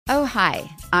Oh, hi,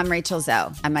 I'm Rachel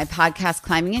Zoe, and my podcast,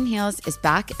 Climbing in Heels, is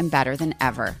back and better than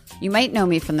ever. You might know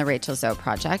me from the Rachel Zoe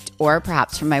Project, or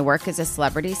perhaps from my work as a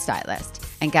celebrity stylist.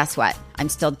 And guess what? I'm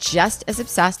still just as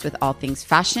obsessed with all things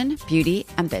fashion, beauty,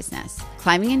 and business.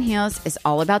 Climbing in Heels is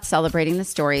all about celebrating the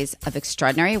stories of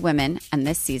extraordinary women, and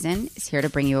this season is here to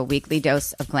bring you a weekly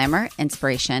dose of glamour,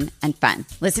 inspiration, and fun.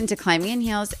 Listen to Climbing in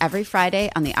Heels every Friday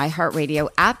on the iHeartRadio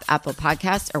app, Apple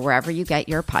Podcasts, or wherever you get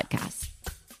your podcasts.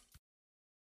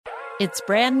 It's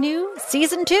brand new,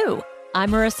 Season 2.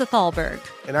 I'm Marissa Thalberg.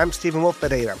 And I'm Stephen Wolf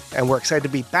Bedeta, and we're excited to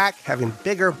be back having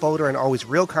bigger, bolder, and always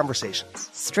real conversations.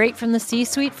 Straight from the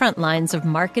C-suite front lines of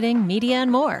marketing, media,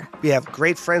 and more. We have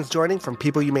great friends joining from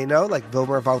people you may know, like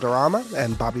Vilmer Valderrama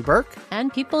and Bobby Burke.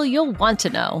 And people you'll want to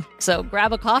know. So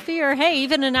grab a coffee or, hey,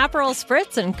 even an Aperol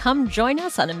Spritz and come join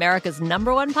us on America's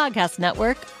 #1 podcast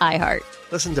network, iHeart.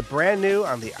 Listen to brand new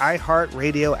on the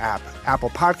iHeartRadio app, Apple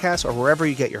Podcasts, or wherever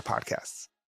you get your podcasts.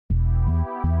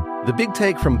 The Big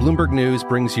Take from Bloomberg News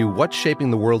brings you what's shaping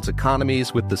the world's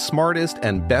economies with the smartest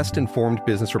and best-informed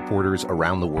business reporters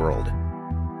around the world.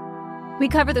 We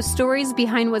cover the stories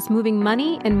behind what's moving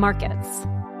money and markets.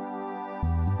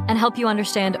 And help you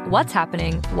understand what's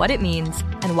happening, what it means,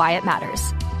 and why it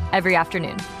matters. Every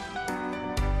afternoon.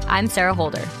 I'm Sarah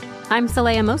Holder. I'm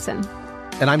Saleha Mohsin.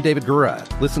 And I'm David Gura.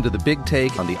 Listen to The Big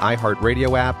Take on the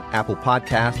iHeartRadio app, Apple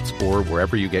Podcasts, or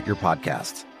wherever you get your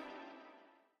podcasts.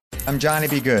 I'm Johnny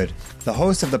B. Good, the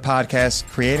host of the podcast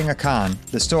Creating a Con,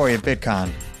 the story of Bitcoin.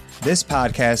 This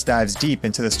podcast dives deep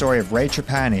into the story of Ray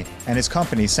Trapani and his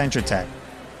company CentraTech.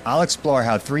 I'll explore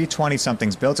how three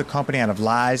 20-somethings built a company out of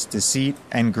lies, deceit,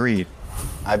 and greed.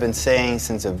 I've been saying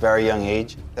since a very young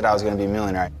age that I was going to be a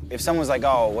millionaire. If someone's like,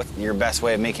 oh, what's your best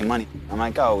way of making money? I'm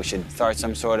like, oh, we should start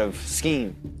some sort of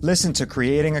scheme. Listen to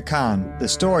Creating a Con, the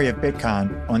story of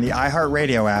Bitcoin on the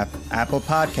iHeartRadio app, Apple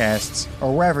Podcasts,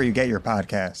 or wherever you get your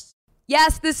podcasts.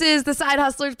 Yes, this is the Side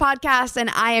Hustlers podcast, and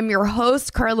I am your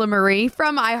host, Carla Marie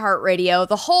from iHeartRadio.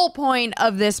 The whole point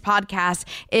of this podcast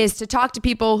is to talk to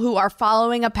people who are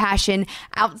following a passion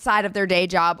outside of their day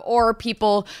job, or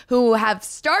people who have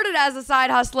started as a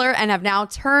side hustler and have now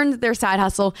turned their side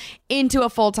hustle into a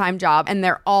full-time job. And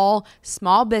they're all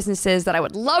small businesses that I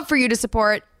would love for you to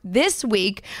support. This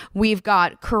week, we've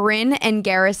got Corinne and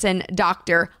Garrison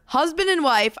Doctor, husband and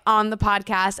wife, on the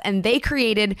podcast, and they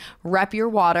created Rep Your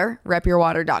Water,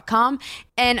 repyourwater.com,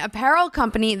 an apparel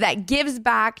company that gives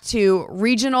back to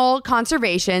regional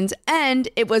conservations, and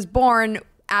it was born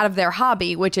out of their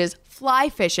hobby, which is fly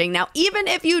fishing. Now, even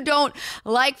if you don't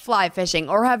like fly fishing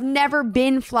or have never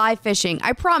been fly fishing,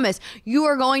 I promise you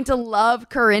are going to love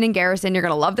Corinne and Garrison. You're going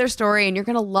to love their story, and you're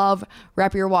going to love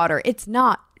Rep Your Water. It's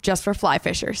not just for fly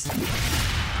fishers.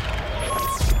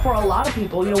 For a lot of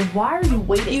people, why are you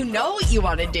waiting? You know what you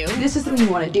want to do. This is something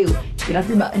you want to do. Get off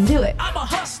your butt and do it. I'm a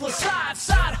hustler, side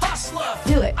hustler.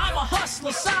 Do it. I'm a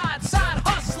hustler, side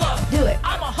hustler. Do it.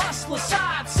 I'm a hustler,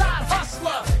 side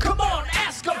hustler. Come on,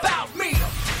 ask about me.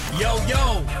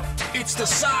 Yo, it's the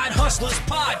Side Hustlers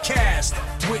Podcast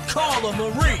with Carla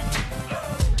Marie.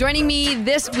 Joining me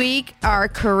this week are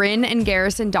Corinne and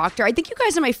Garrison Doctor. I think you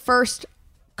guys are my first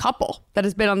couple that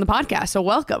has been on the podcast, so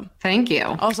welcome. Thank you.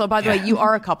 Also, by the way, you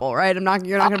are a couple, right? You're not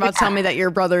going to tell me that you're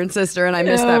brother and sister, and I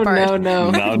missed that part.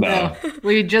 No.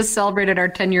 We just celebrated our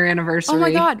 10-year anniversary. Oh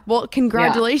my God! Well,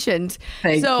 congratulations.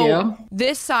 Yeah. Thank you.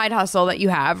 This side hustle that you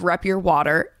have, Rep Your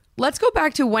Water. Let's go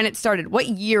back to when it started. What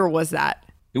year was that?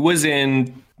 It was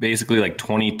in basically like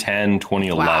 2010,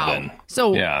 2011. Wow.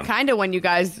 So kind of when you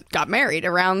guys got married,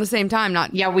 around the same time.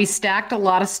 We stacked a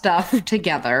lot of stuff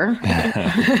together.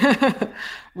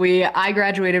 I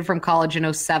graduated from college in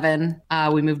 2007.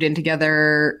 We moved in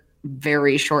together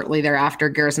very shortly thereafter.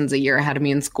 Garrison's a year ahead of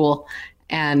me in school.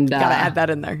 And gotta add that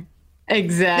in there.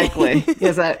 Exactly.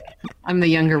 Yes, I'm the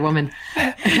younger woman.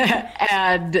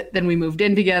 And then we moved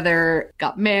in together,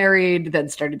 got married, then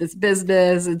started this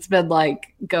business. It's been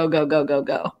like go, go, go, go,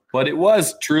 go. But it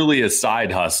was truly a side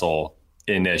hustle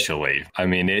initially. I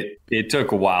mean, it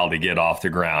took a while to get off the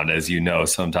ground, as you know,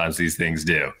 sometimes these things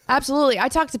do. Absolutely. I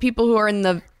talk to people who are in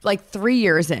the 3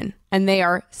 years in, and they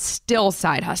are still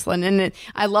side hustling. And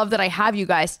I love that I have you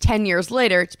guys 10 years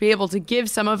later to be able to give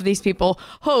some of these people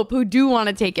hope who do want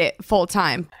to take it full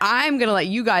time. I'm going to let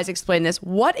you guys explain this.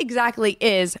 What exactly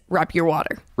is Rep Your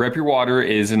Water? Rep Your Water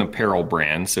is an apparel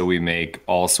brand. So we make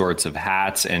all sorts of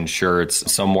hats and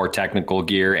shirts, some more technical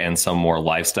gear and some more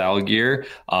lifestyle gear,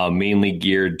 mainly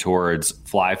geared towards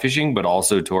fly fishing, but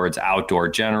also towards outdoor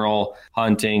general,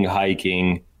 hunting,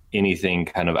 hiking, anything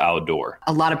kind of outdoor.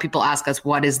 A lot of people ask us,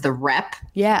 what is the rep?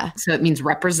 Yeah. So it means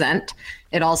represent.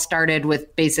 It all started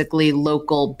with basically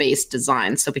local based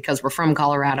designs. So because we're from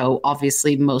Colorado,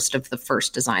 obviously most of the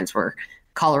first designs were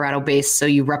Colorado based. So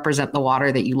you represent the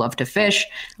water that you love to fish.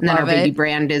 And then our baby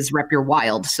brand is Rep Your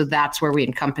Wild. So that's where we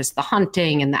encompass the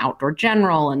hunting and the outdoor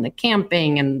general and the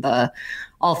camping and the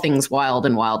all things wild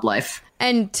and wildlife.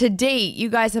 And to date, you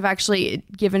guys have actually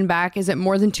given back, is it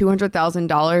more than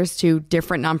 $200,000 to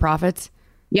different nonprofits?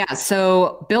 Yeah.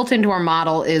 So built into our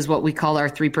model is what we call our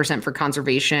 3% for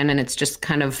conservation. And it's just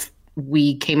kind of,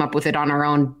 we came up with it on our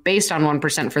own based on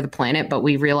 1% for the planet, but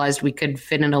we realized we could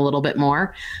fit in a little bit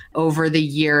more. Over the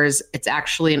years, it's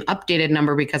actually an updated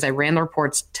number because I ran the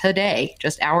reports today,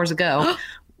 just hours ago.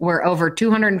 We're over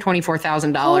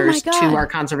 $224,000 to our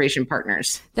conservation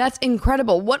partners. That's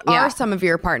incredible. What are some of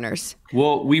your partners?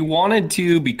 Well, we wanted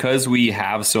to, because we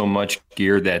have so much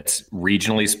gear that's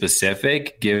regionally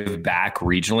specific, give back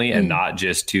regionally and not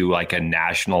just to like a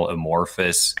national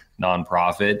amorphous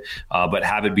nonprofit, but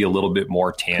have it be a little bit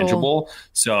more tangible. Cool.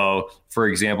 So, for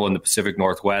example, in the Pacific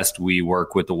Northwest, we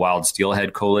work with the Wild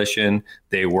Steelhead Coalition.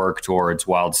 They work towards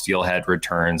wild steelhead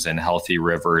returns and healthy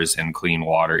rivers and clean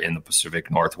water in the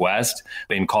Pacific Northwest.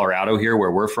 In Colorado here,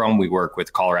 where we're from, we work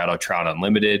with Colorado Trout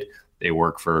Unlimited. They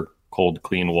work for cold,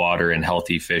 clean water and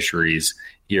healthy fisheries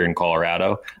here in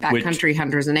Colorado. Backcountry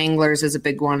Hunters and Anglers is a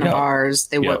big one of ours.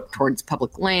 They work towards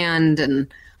public land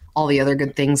and all the other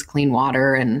good things, clean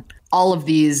water, and all of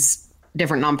these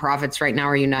different nonprofits right now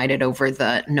are united over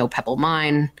the No Pebble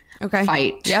Mine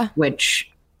fight, which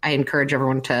I encourage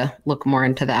everyone to look more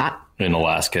into that. In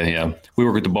Alaska, we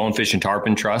work with the Bonefish and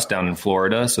Tarpon Trust down in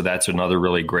Florida, so that's another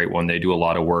really great one. They do a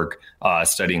lot of work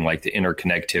studying like the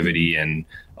interconnectivity and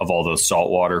of all those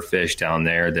saltwater fish down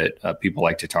there that people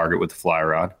like to target with the fly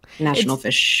rod. National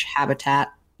Fish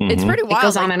Habitat. It's pretty wild. It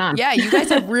goes on and on. Yeah, you guys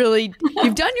have really,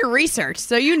 you've done your research,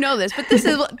 so you know this. But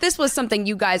this was something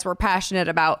you guys were passionate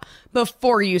about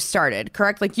before you started,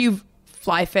 correct? Like you've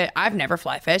fly fish. I've never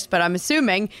fly fished, but I'm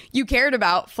assuming you cared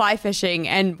about fly fishing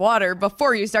and water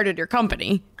before you started your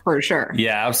company. For sure.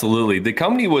 Yeah, absolutely. The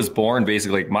company was born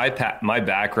basically, like my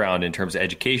background in terms of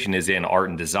education is in art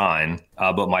and design,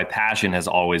 but my passion has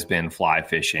always been fly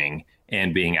fishing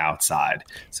and being outside.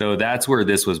 So that's where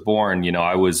this was born. You know,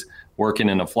 I was working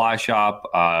in a fly shop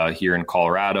here in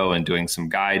Colorado and doing some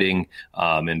guiding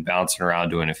and bouncing around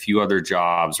doing a few other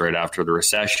jobs right after the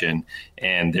recession.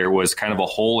 And there was kind of a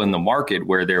hole in the market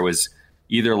where there was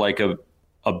either like a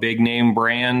big name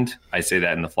brand. I say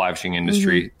that in the fly fishing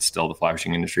industry, still the fly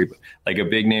fishing industry, but like a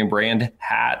big name brand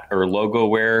hat or logo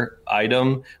wear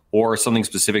item or something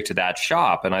specific to that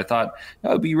shop. And I thought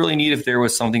that would be really neat if there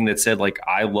was something that said like,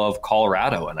 I love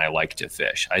Colorado and I like to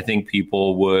fish. I think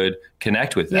people would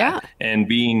connect with that. Yeah. And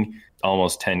being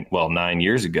almost 10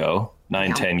 years ago,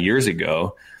 10 years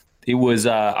ago, it was,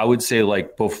 I would say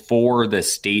like before the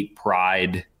state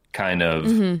pride kind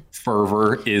of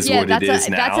fervor is what it is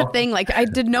now. That's a thing. Like,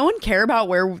 did no one care about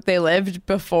where they lived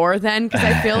before then? Because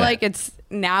I feel like it's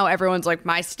now everyone's like,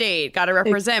 my state, got to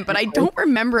represent. But I don't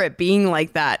remember it being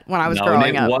like that when I was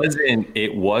growing up.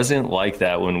 It wasn't like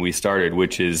that when we started,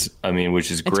 which is great.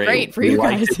 It's great for you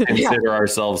guys. Like to consider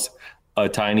ourselves a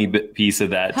tiny piece of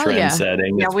that trend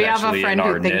setting. Yeah, we have a friend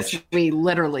who thinks we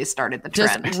literally started the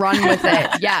trend. Just run with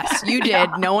it. Yes, you did.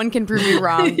 No one can prove you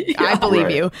wrong. I believe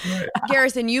you. Right.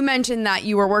 Garrison, you mentioned that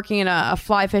you were working in a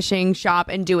fly fishing shop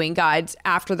and doing guides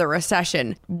after the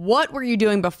recession. What were you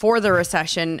doing before the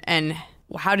recession, and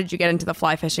how did you get into the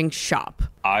fly fishing shop?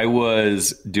 I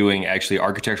was doing actually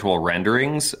architectural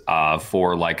renderings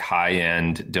for like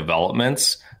high-end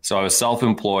developments. So I was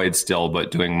self-employed still, but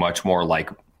doing much more like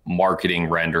marketing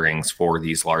renderings for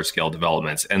these large scale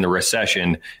developments. And the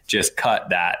recession just cut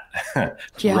that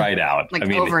right out. Like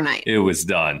overnight. It was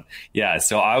done. Yeah.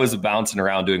 So I was bouncing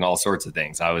around doing all sorts of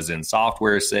things. I was in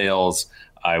software sales.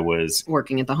 I was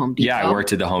working at the Home Depot. Yeah, I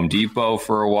worked at the Home Depot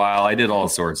for a while. I did all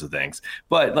sorts of things.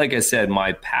 But like I said,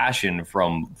 my passion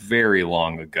from very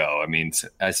long ago, I mean,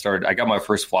 I got my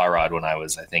first fly rod when I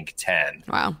was, I think, 10.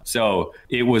 Wow. So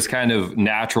it was kind of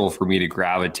natural for me to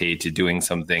gravitate to doing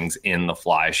some things in the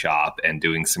fly shop and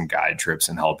doing some guide trips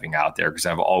and helping out there because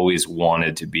I've always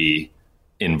wanted to be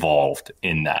involved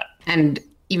in that. And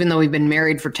even though we've been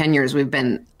married for 10 years, we've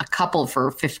been a couple for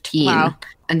 15. Wow.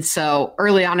 And so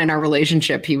early on in our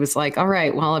relationship, he was like, all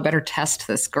right, well, I better test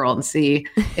this girl and see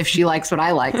if she likes what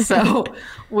I like. So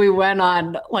we went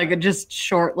on like a just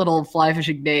short little fly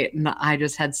fishing date and I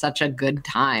just had such a good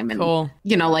time. And, cool.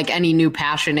 You know, like any new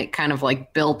passion, it kind of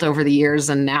like built over the years.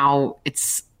 And now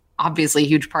it's obviously a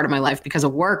huge part of my life because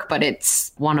of work, but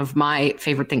it's one of my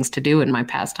favorite things to do in my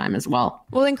pastime as well.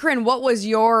 Well, then, Corinne, what was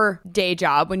your day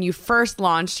job when you first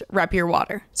launched Rep Your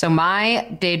Water? So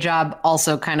my day job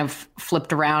also kind of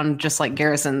flipped around just like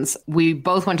Garrison's. We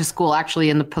both went to school actually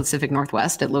in the Pacific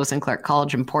Northwest at Lewis and Clark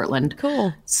College in Portland.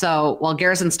 Cool. So while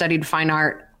Garrison studied fine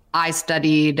art, I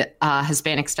studied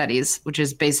Hispanic studies, which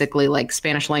is basically like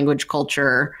Spanish language,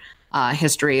 culture,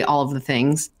 history, all of the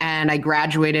things. And I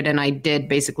graduated and I did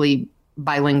basically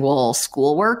bilingual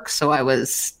schoolwork. So I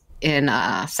was in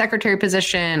a secretary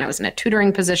position, I was in a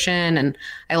tutoring position, and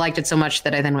I liked it so much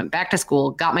that I then went back to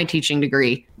school, got my teaching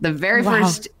degree. The very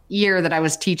first year that I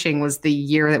was teaching was the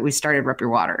year that we started Rep Your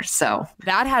Water. So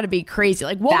that had to be crazy.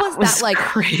 Like, what was that like?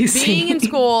 Crazy. Being in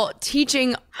school,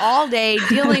 teaching all day,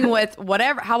 dealing with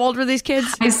whatever. How old were these kids?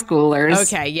 High schoolers.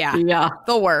 Okay, yeah.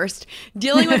 The worst.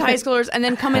 Dealing with high schoolers and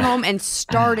then coming home and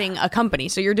starting a company.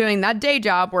 So you're doing that day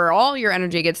job where all your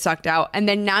energy gets sucked out, and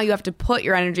then now you have to put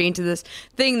your energy into this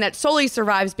thing that solely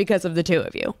survives because of the two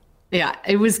of you. Yeah,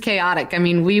 it was chaotic. I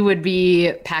mean, we would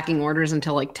be packing orders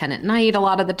until like 10 at night a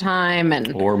lot of the time.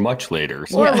 Or much later.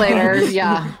 So. Or later,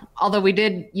 yeah. Although we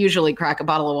did usually crack a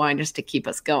bottle of wine just to keep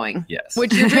us going. Yes.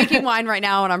 Which you're drinking wine right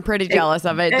now, and I'm pretty jealous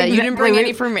of it that you didn't bring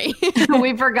any for me.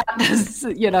 We forgot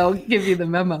to, give you the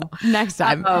memo. Next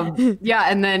time. Yeah,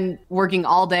 and then working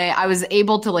all day. I was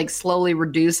able to like slowly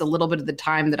reduce a little bit of the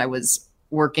time that I was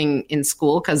working in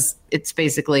school because it's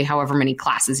basically however many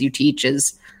classes you teach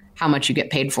is how much you get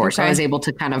paid for. Okay. So I was able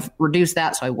to kind of reduce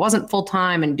that. So I wasn't full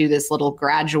time and do this little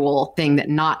gradual thing that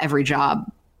not every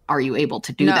job are you able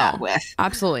to do that with.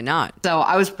 Absolutely not. So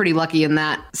I was pretty lucky in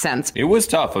that sense. It was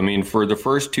tough. I mean, for the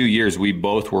first 2 years, we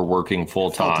both were working full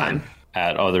time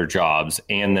at other jobs.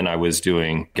 And then I was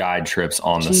doing guide trips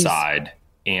on the side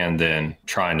and then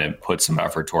trying to put some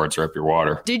effort towards Rep Your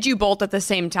Water. Did you both at the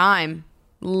same time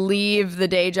leave the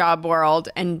day job world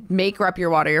and make Rep Your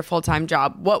Water your full-time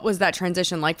job? What was that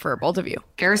transition like for both of you?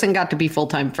 Garrison got to be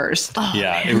full-time first. Oh,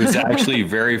 yeah, it was actually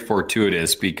very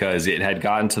fortuitous because it had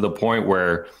gotten to the point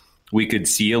where we could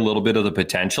see a little bit of the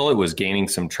potential. It was gaining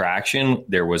some traction.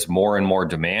 There was more and more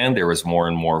demand. There was more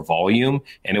and more volume.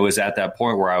 And it was at that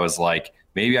point where I was like,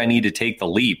 maybe I need to take the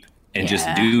leap and just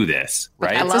do this,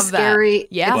 right? I love that.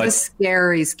 It's a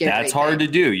scary. That's hard to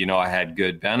do. I had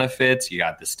good benefits. You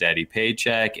got the steady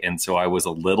paycheck. And so I was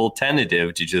a little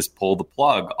tentative to just pull the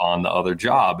plug on the other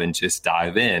job and just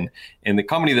dive in. And the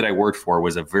company that I worked for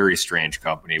was a very strange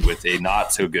company with a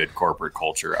not so good corporate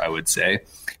culture, I would say.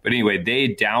 But anyway, they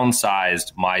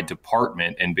downsized my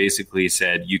department and basically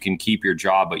said, you can keep your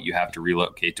job, but you have to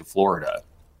relocate to Florida.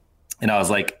 And I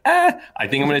was like, I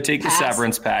think I'm going to take the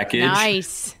severance package.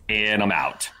 Nice. And I'm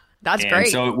out. That's great.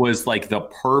 So it was like the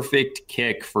perfect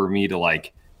kick for me to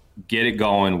like get it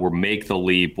going. We'll make the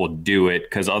leap. We'll do it.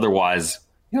 Because otherwise,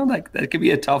 like that could be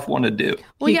a tough one to do.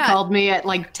 Well, he called me at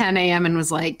like 10 a.m. and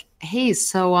was like, hey,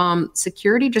 so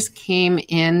security just came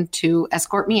in to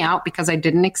escort me out because I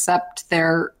didn't accept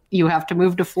you have to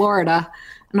move to Florida.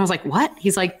 And I was like, what?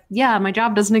 He's like, yeah, my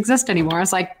job doesn't exist anymore. I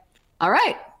was like, all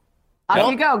right. Off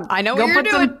you go. I know what you're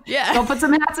doing. Go put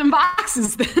some hats in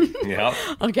boxes then. Yep.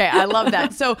 Okay, I love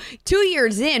that. So 2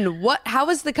 years in, how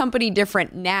is the company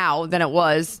different now than it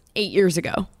was 8 years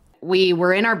ago? We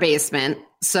were in our basement.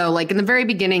 So like in the very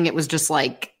beginning, it was just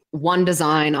like one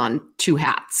design on 2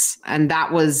 hats. And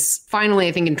that was finally,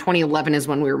 I think in 2011 is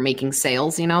when we were making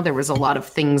sales. There was a lot of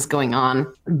things going on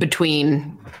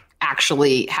between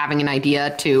actually having an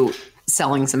idea to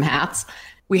selling some hats.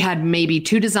 We had maybe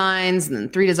 2 designs and then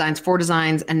 3 designs, 4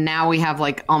 designs. And now we have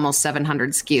like almost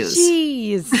 700 SKUs.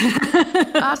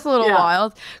 Jeez. That's a little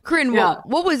wild. Corinne,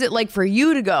 what was it like for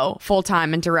you to go full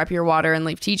time into Rep Your Water and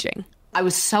leave teaching? I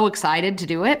was so excited to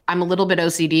do it. I'm a little bit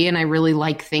OCD and I really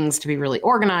like things to be really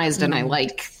organized and I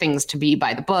like things to be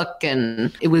by the book.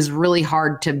 And it was really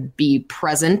hard to be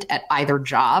present at either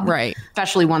job. Right.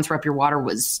 Especially once Rep Your Water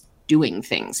was doing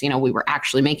things. We were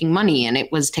actually making money and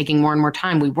it was taking more and more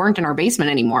time. We weren't in our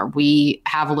basement anymore. We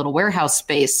have a little warehouse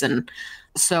space. And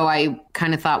so I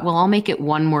kind of thought, well, I'll make it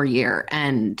 1 more year.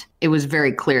 And it was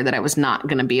very clear that I was not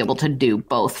going to be able to do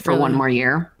both for 1 more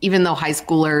year. Even though high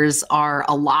schoolers are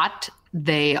a lot,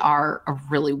 they are a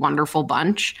really wonderful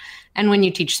bunch. And when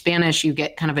you teach Spanish, you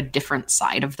get kind of a different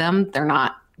side of them. They're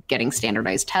not getting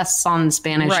standardized tests on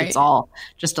Spanish. Right. It's all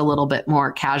just a little bit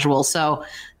more casual. So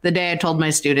the day I told my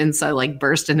students, I like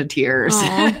burst into tears.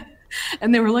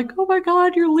 And they were like, oh my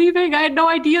God, you're leaving. I had no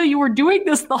idea you were doing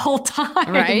this the whole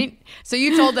time. Right. So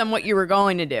you told them what you were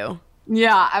going to do.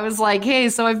 Yeah. I was like, hey,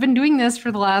 so I've been doing this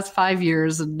for the last 5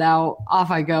 years and now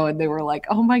off I go. And they were like,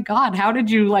 oh my God, how did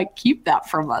you like keep that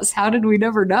from us? How did we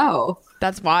never know?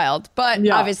 That's wild. But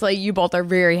obviously you both are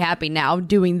very happy now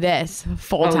doing this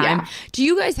full time. yeah. Do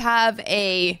you guys have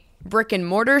a brick and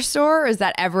mortar store, or is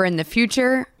that ever in the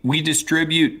future? We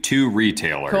distribute to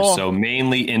retailers, Cool. so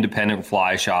mainly independent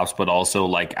fly shops, but also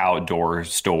like outdoor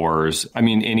stores. I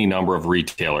mean, any number of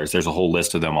retailers. There's a whole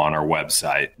list of them on our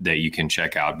website that you can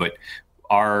check out. But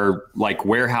our like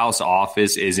warehouse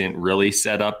office isn't really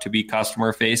set up to be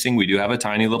customer facing. We do have a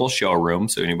tiny little showroom,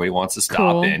 so anybody wants to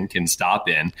stop in can stop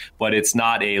in, but it's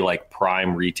not a like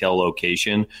prime retail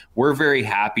location. We're very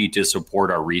happy to support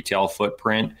our retail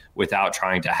footprint without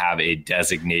trying to have a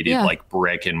designated like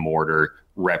brick and mortar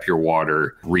rep your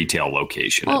water retail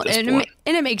location at this point.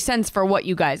 And it makes sense for what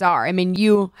you guys are. I mean,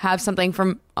 you have something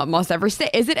from almost every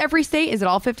state. Is it every state? Is it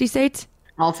all 50 states?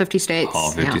 All 50 states. All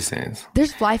 50 states.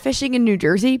 There's fly fishing in New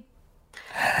Jersey.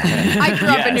 I grew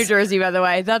up in New Jersey, by the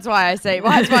way. That's why I say.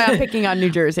 Well, that's why I'm picking on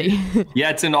New Jersey. Yeah,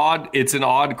 it's an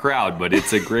odd crowd, but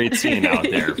it's a great scene out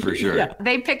there for sure. Yeah.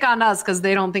 They pick on us because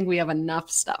they don't think we have enough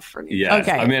stuff for New Jersey. Yes.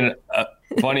 Okay. I mean,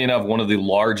 funny enough, one of the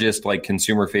largest like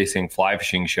consumer-facing fly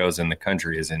fishing shows in the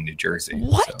country is in New Jersey.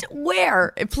 What? So.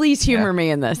 Where? Please humor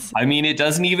me in this. I mean, it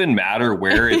doesn't even matter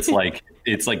where. It's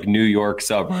like New York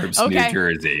suburbs, New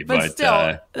Jersey, but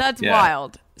still, that's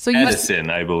wild. So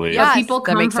Edison, I believe. Yeah, people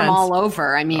come from all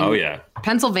over. I mean, oh,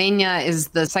 Pennsylvania is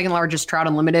the second largest Trout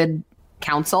Unlimited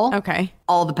council. Okay.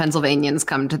 All the Pennsylvanians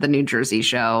come to the New Jersey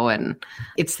show, and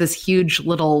it's this huge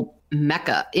little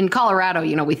mecca. In Colorado,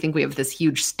 you know, we think we have this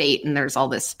huge state and there's all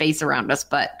this space around us,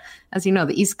 but as you know,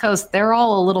 the East Coast, they're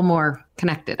all a little more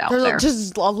connected out there. There's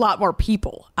just a lot more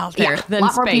people out there than a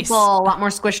lot space. More people, a lot more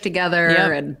squished together,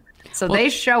 and so they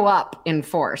show up in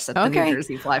force at the New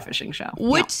Jersey Fly Fishing Show.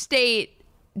 Which state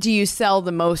do you sell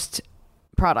the most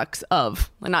products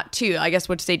of? Not two. I guess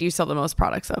which state do you sell the most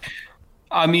products of?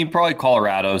 I mean, probably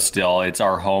Colorado still. It's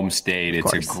our home state.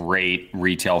 It's a great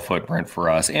retail footprint for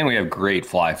us. And we have great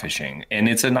fly fishing. And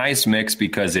it's a nice mix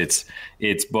because it's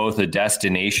both a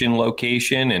destination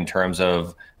location in terms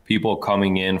of people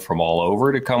coming in from all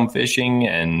over to come fishing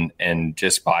and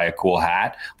just buy a cool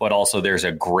hat. But also there's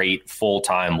a great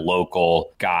full-time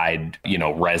local guide,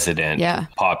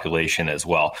 resident population as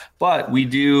well. But we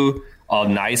do a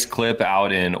nice clip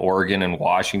out in Oregon and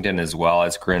Washington as well.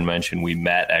 As Corinne mentioned, we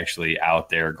met actually out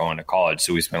there going to college.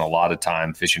 So we spent a lot of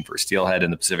time fishing for steelhead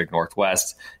in the Pacific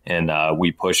Northwest, and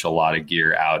we push a lot of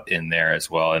gear out in there as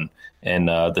well. And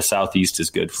the Southeast is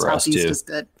good for us too. Southeast is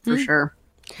good for sure.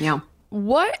 Yeah.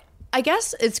 I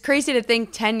guess it's crazy to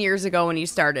think 10 years ago when you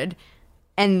started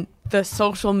and the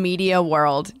social media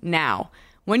world now.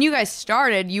 When you guys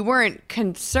started, you weren't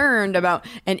concerned about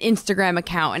an Instagram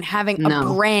account and having a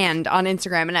brand on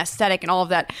Instagram and aesthetic and all of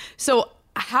that. So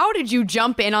how did you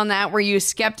jump in on that? Were you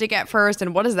skeptic at first?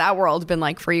 And what has that world been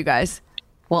like for you guys?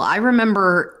 Well, I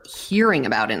remember hearing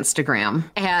about Instagram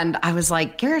and I was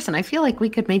like, Garrison, I feel like we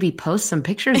could maybe post some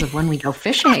pictures of when we go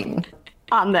fishing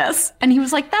on this. And he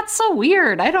was like, that's so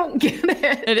weird. I don't get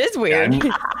it. It is weird.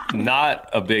 I'm not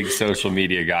a big social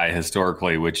media guy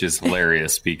historically, which is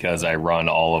hilarious because I run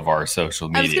all of our social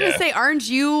media. I was going to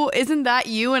say, isn't that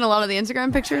you in a lot of the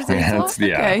Instagram pictures that you saw?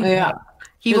 Yeah.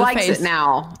 He likes it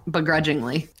now,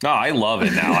 begrudgingly. No, I love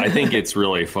it now. I think it's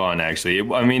really fun, actually.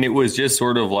 I mean, it was just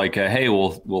sort of like, hey,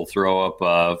 we'll throw up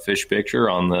a fish picture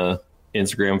on the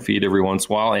Instagram feed every once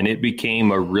in a while. And it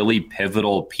became a really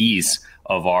pivotal piece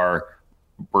of our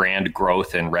brand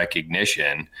growth and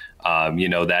recognition.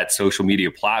 That social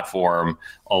media platform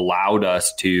allowed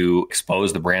us to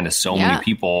expose the brand to so many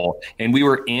people. And we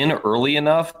were in early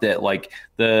enough that like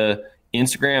the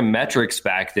Instagram metrics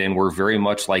back then were very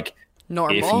much like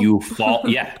normal. If you follow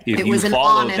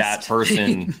that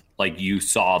person, like you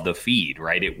saw the feed,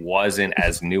 right? It wasn't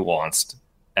as nuanced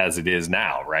as it is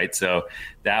now, right? So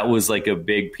that was like a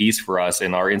big piece for us.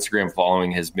 And our Instagram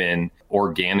following has been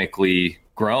organically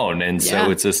grown. And so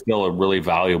it's still a really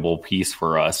valuable piece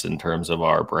for us in terms of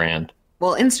our brand.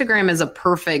 Well, Instagram is a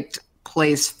perfect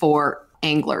place for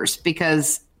anglers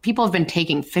because people have been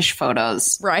taking fish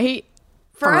photos. Right.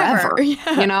 Forever.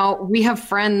 Yeah. We have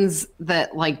friends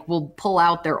that like will pull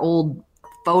out their old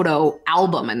photo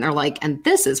album and they're like, and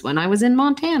this is when I was in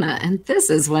Montana. And this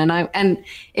is when and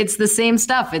it's the same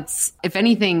stuff. It's, if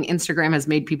anything, Instagram has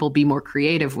made people be more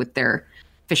creative with their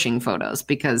fishing photos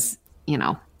because,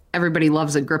 everybody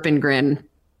loves a grip and grin,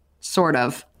 sort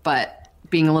of, but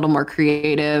being a little more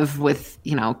creative with,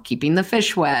 keeping the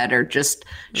fish wet or just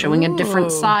showing a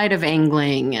different side of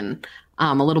angling and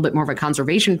a little bit more of a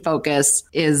conservation focus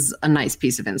is a nice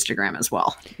piece of Instagram as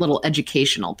well. Little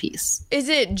educational piece. Is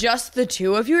it just the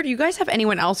two of you, or do you guys have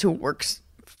anyone else who works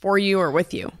for you or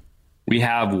with you? We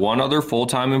have one other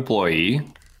full-time employee,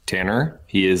 Tanner.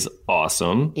 He is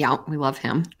awesome. Yeah, we love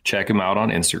him. Check him out on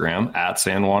Instagram at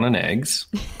San Juan and Eggs.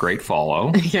 Great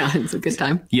follow. Yeah, it's a good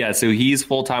time. Yeah, so he's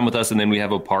full-time with us, and then we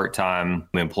have a part-time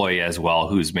employee as well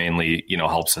who's mainly,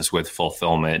 helps us with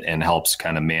fulfillment and helps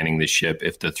kind of manning the ship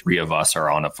if the three of us are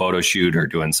on a photo shoot or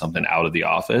doing something out of the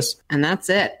office. And that's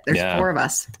it. There's 4 of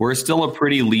us. We're still a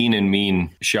pretty lean and mean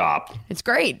shop. It's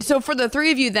great. So for the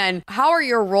 3 of you then, how are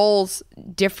your roles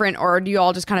different, or do you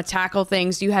all just kind of tackle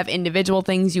things? Do you have individual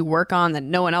things you work on that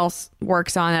no one else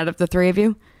works on out of the 3 of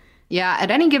you? Yeah,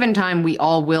 at any given time, we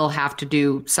all will have to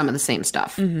do some of the same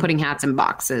stuff, putting hats in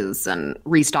boxes and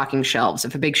restocking shelves.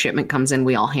 If a big shipment comes in,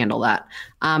 we all handle that.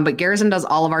 But Garrison does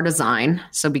all of our design.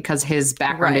 So because his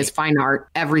background is fine art,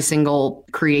 every single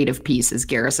creative piece is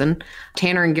Garrison.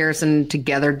 Tanner and Garrison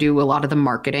together do a lot of the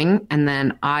marketing. And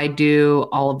then I do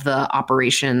all of the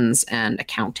operations and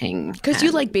accounting. Because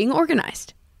you like being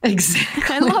organized. Exactly.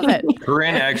 I love it.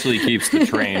 Corinne actually keeps the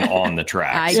train on the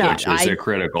tracks, which is a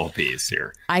critical piece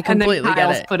here. I completely and then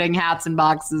Kyle's get it. Putting hats in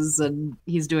boxes, and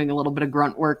he's doing a little bit of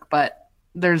grunt work, but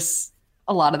there's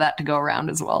a lot of that to go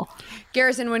around as well.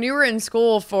 Garrison, when you were in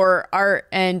school for art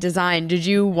and design, did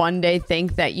you one day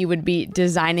think that you would be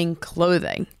designing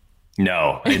clothing?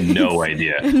 No, I had no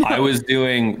idea. I was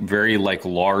doing very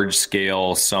large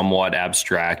scale, somewhat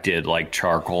abstracted,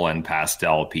 charcoal and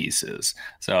pastel pieces.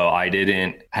 So I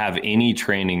didn't have any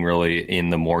training really in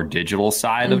the more digital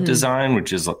side of design,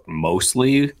 which is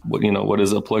mostly what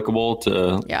is applicable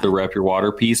to the Rep Your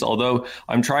Water piece. Although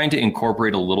I'm trying to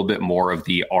incorporate a little bit more of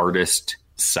the artist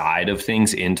side of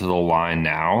things into the line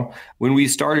now. When we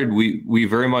started, we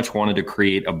very much wanted to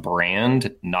create a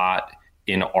brand, not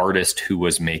an artist who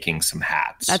was making some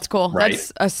hats. That's cool. Right?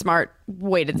 That's a smart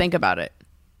way to think about it.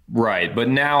 Right. But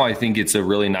now I think it's a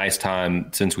really nice time,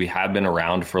 since we have been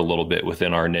around for a little bit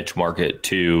within our niche market,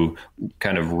 to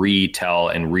kind of retell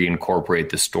and reincorporate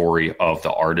the story of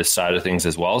the artist side of things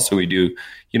as well. So we do,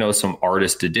 some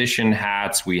artist edition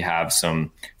hats. We have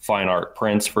some fine art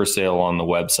prints for sale on the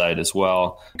website as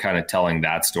well, kind of telling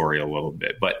that story a little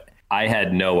bit. But I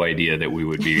had no idea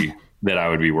that that I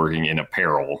would be working in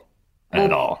apparel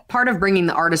at all. Part of bringing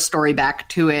the artist story back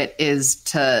to it is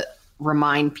to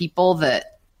remind people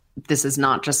that this is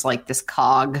not just this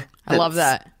cog. I love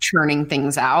that. Churning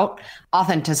things out.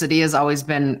 Authenticity has always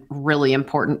been really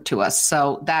important to us.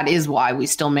 So that is why we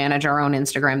still manage our own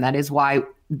Instagram. That is why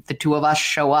the 2 of us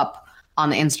show up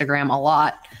on the Instagram a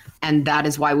lot. And that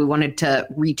is why we wanted to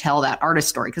retell that artist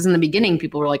story. Because in the beginning,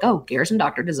 people were like, oh, Garrison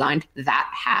Doctor designed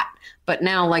that hat. But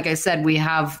now, like I said, we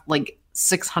have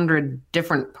 600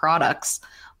 different products.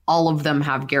 All of them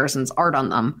have Garrison's art on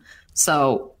them.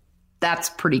 So that's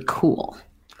pretty cool.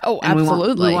 Oh,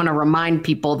 absolutely. We want to remind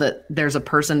people that there's a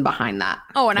person behind that.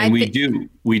 Oh, and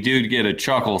we do get a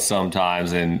chuckle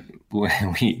sometimes, and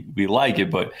we like it,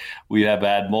 but we have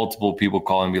had multiple people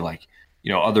call and be like,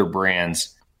 other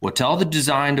brands, well, tell the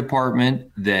design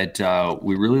department that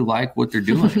we really like what they're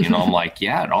doing. I'm like,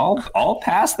 yeah, I'll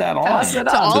pass that on to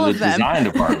the design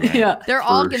department. Yeah, they're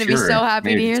all going to be so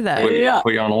happy to hear that.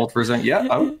 Put you on hold for a second. Yeah,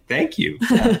 oh, thank you.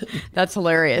 Yeah. That's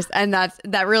hilarious, and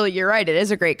that really, you're right. It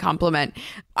is a great compliment.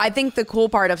 I think the cool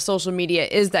part of social media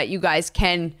is that you guys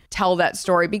can tell that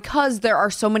story, because there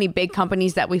are so many big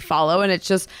companies that we follow, and it's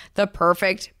just the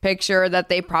perfect picture that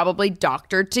they probably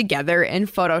doctored together in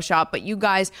Photoshop. But you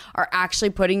guys are actually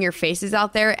putting your faces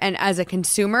out there, and as a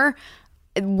consumer,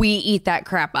 we eat that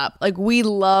crap up. We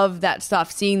love that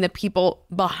stuff, seeing the people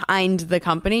behind the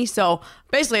company. So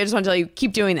basically, I just want to tell you,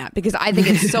 keep doing that, because I think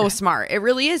it's so smart. It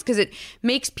really is, because it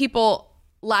makes people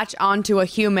latch onto a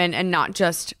human and not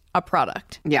just a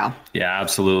product. Yeah,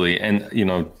 absolutely. And,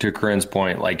 to Corinne's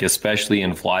point, especially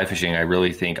in fly fishing, I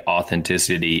really think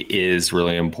authenticity is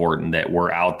really important, that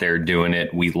we're out there doing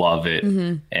it. We love it.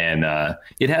 And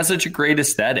it has such a great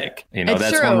aesthetic.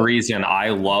 That's true. One reason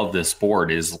I love the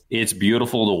sport is it's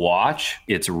beautiful to watch.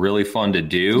 It's really fun to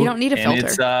do. You don't need a filter.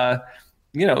 It's,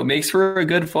 it makes for a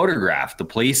good photograph. The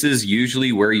places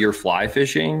usually where you're fly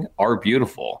fishing are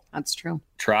beautiful. That's true.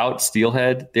 Trout,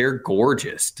 steelhead, they're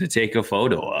gorgeous to take a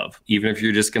photo of, even if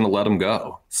you're just going to let them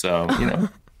go. So,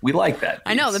 we like that piece.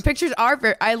 I know the pictures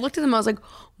are I looked at them, I was like,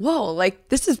 whoa,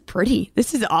 this is pretty.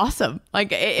 This is awesome.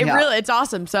 Really, it's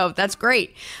awesome. So that's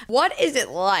great. What is it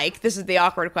like? This is the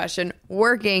awkward question,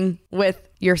 working with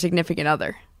your significant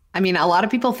other. I mean, a lot of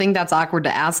people think that's awkward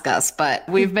to ask us, but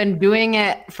we've been doing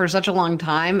it for such a long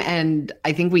time. And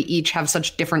I think we each have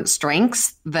such different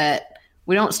strengths that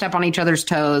we don't step on each other's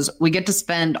toes. We get to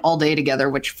spend all day together,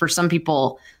 which for some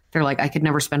people they're like, I could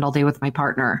never spend all day with my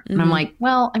partner. And I'm like,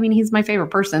 well, I mean, he's my favorite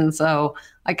person. So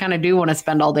I kind of do want to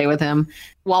spend all day with him.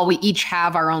 While we each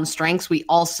have our own strengths, we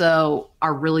also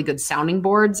are really good sounding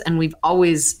boards. And we've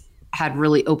always had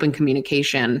really open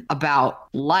communication about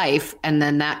life. And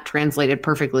then that translated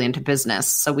perfectly into business.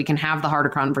 So we can have the harder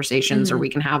conversations or we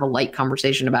can have a light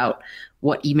conversation about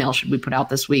what email should we put out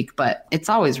this week. But it's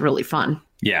always really fun.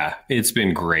 Yeah, it's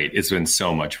been great. It's been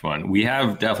so much fun. We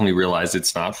have definitely realized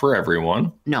it's not for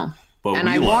everyone. No. But and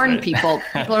I warn people.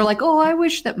 People are like, oh, I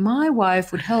wish that my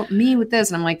wife would help me with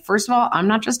this. And I'm like, first of all, I'm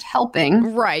not just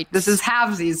helping. Right. This is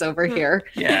halvesies over here.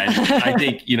 Yeah. And I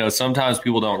think, sometimes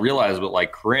people don't realize, but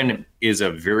like Corinne is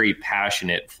a very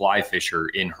passionate fly fisher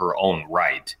in her own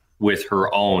right, with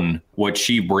her own, what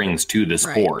she brings to the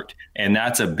sport. Right. And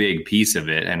that's a big piece of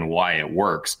it and why it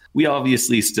works. We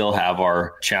obviously still have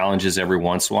our challenges every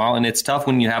once in a while. And it's tough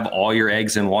when you have all your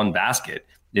eggs in one basket.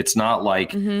 It's not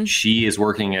like she is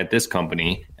working at this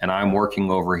company and I'm working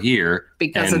over here.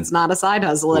 Because it's not a side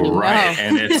hustle anymore. Right.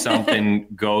 And if something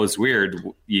goes weird,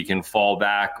 you can fall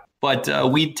back.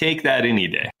 But we'd take that any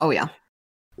day. Oh, yeah.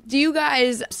 Do you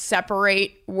guys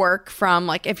separate work from,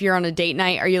 like, if you're on a date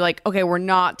night, are you like, okay, we're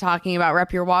not talking about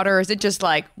Rep Your Water? Or is it just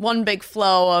like one big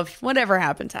flow of whatever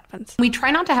happens? We try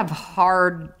not to have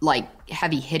hard, like,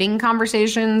 heavy hitting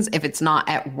conversations if it's not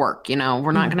at work.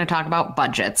 We're not going to talk about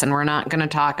budgets and we're not going to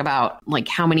talk about like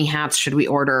how many hats should we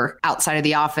order outside of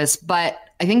the office. But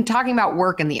I think talking about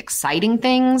work and the exciting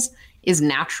things is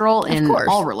natural in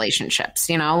all relationships.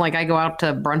 Like I go out to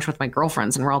brunch with my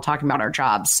girlfriends and we're all talking about our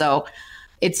jobs. So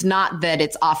it's not that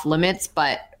it's off limits,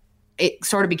 but it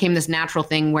sort of became this natural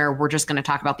thing where we're just going to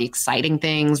talk about the exciting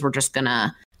things.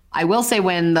 I will say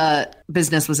when the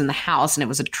business was in the house and it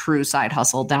was a true side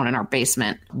hustle down in our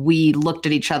basement, we looked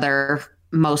at each other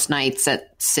most nights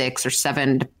at 6 or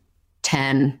 7,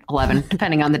 10, 11,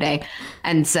 depending on the day,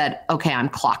 and said, okay, I'm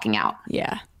clocking out.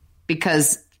 Yeah.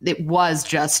 Because it was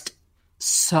just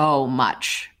so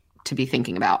much to be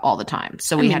thinking about all the time.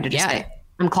 So we had to just say,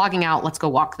 I'm clocking out. Let's go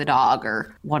walk the dog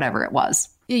or whatever it was.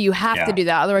 Yeah, you have to do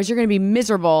that. Otherwise, you're going to be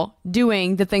miserable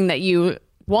doing the thing that you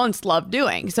once loved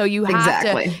doing. So you have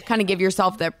to kind of give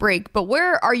yourself that break. But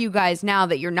where are you guys now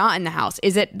that you're not in the house?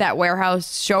 Is it that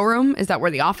warehouse showroom? Is that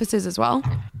where the office is as well?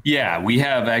 Yeah, we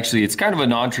have actually, it's kind of a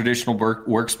non-traditional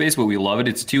workspace, but we love it.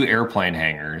 It's 2 airplane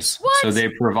hangars. What? So they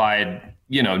provide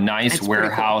nice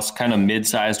warehouse, kind of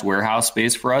mid-sized warehouse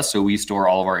space for us. So we store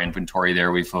all of our inventory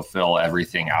there. We fulfill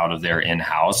everything out of there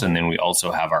in-house. And then we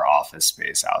also have our office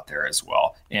space out there as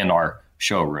well and our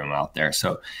showroom out there.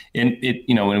 So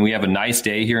when we have a nice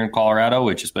day here in Colorado,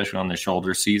 which especially on the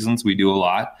shoulder seasons, we do a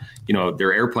lot,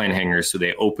 they're airplane hangars. So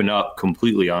they open up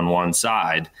completely on one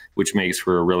side, which makes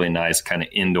for a really nice kind of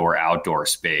indoor outdoor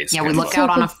space. Yeah. We look out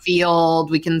on a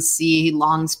field. We can see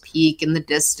Long's Peak in the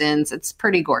distance. It's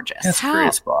pretty gorgeous. That's a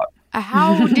great spot.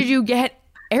 How did you get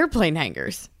airplane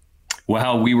hangers?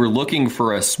 Well, we were looking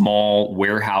for a small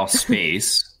warehouse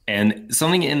space. And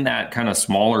something in that kind of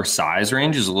smaller size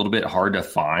range is a little bit hard to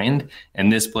find. And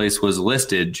this place was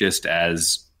listed just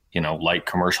as, light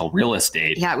commercial real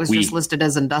estate. Yeah, it was just listed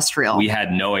as industrial. We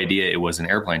had no idea it was an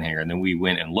airplane hangar. And then we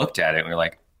went and looked at it and we were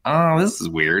like, oh, this is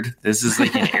weird. This is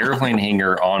like an airplane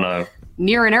hangar on a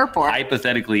near an airport,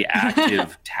 hypothetically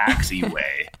active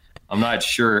taxiway. I'm not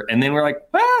sure. And then we're like,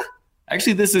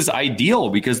 actually, this is ideal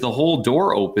because the whole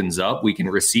door opens up. We can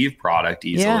receive product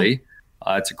easily. Yeah.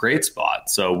 It's a great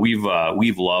spot. So we've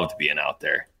loved being out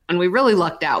there. And we really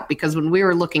lucked out because when we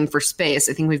were looking for space,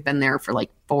 I think we've been there for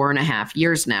like 4.5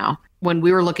 years now. When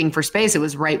we were looking for space, it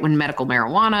was right when medical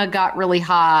marijuana got really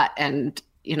hot and,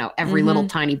 every little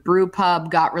tiny brew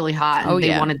pub got really hot. And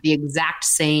they wanted the exact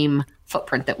same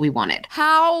footprint that we wanted.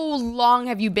 How long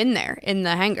have you been there in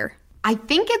the hangar? I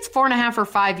think it's 4.5 or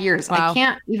 5 years. Wow. I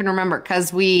can't even remember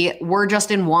because we were just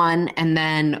in one and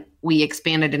then we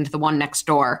expanded into the one next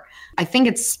door. I think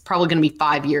it's probably going to be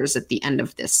 5 years at the end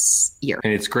of this year.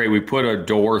 And it's great. We put a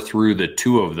door through the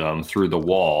 2 of them through the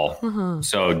wall.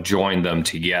 So join them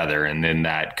together. And then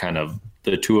that kind of,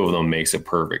 the 2 of them makes a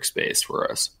perfect space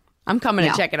for us. I'm coming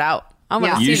to check it out. I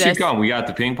want to see You this. should come. We got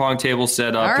the ping pong table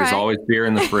set up. There's always beer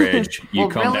in the fridge. You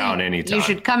come down anytime. You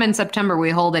should come in September.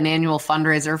 We hold an annual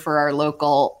fundraiser for our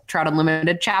local Trout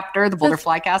Unlimited chapter, the Boulder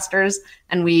Flycasters.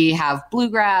 And we have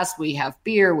bluegrass, we have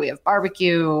beer, we have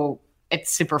barbecue.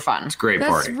 It's super fun. It's a great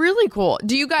party. That's really cool.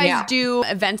 Do you guys do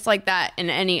events like that in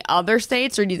any other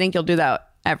states, or do you think you'll do that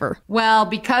ever? Well,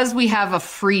 because we have a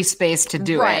free space to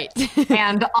do it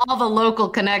and all the local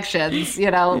connections,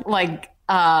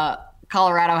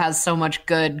 Colorado has so much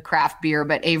good craft beer,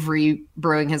 but Avery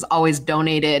Brewing has always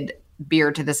donated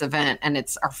beer to this event, and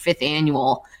it's our 5th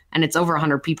annual. and it's over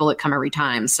 100 people that come every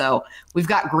time. So we've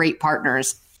got great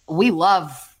partners. We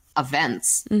love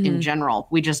events in general.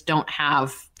 We just don't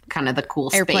have kind of the cool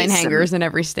airplane space hangers in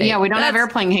every state. Yeah, we don't have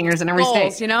airplane hangers in every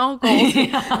goals, state. You know,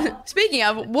 goals. Speaking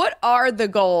of, what are the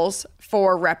goals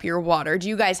for Rep Your Water? Do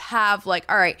you guys have like,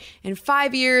 all right, in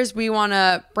 5 years we want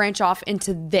to branch off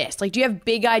into this? Like, do you have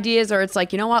big ideas, or it's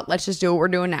like, you know what, let's just do what we're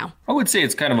doing now? I would say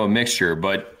it's kind of a mixture,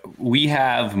 but we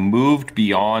have moved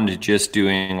beyond just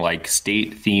doing like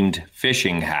state themed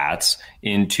fishing hats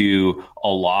into a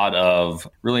lot of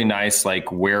really nice,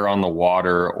 like wear on the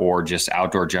water or just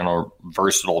outdoor general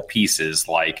versatile pieces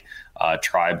like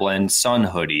tri-blend sun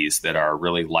hoodies that are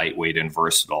really lightweight and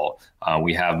versatile.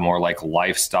 We have more like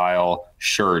lifestyle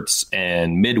shirts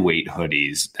and midweight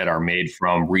hoodies that are made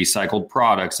from recycled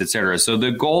products, et cetera. So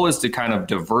the goal is to kind of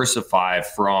diversify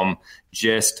from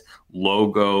just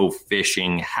logo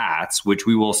fishing hats, which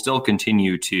we will still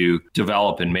continue to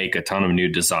develop and make a ton of new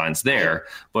designs there,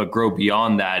 but grow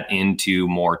beyond that into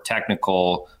more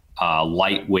technical,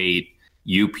 lightweight,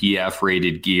 UPF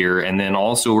rated gear. And then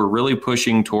also we're really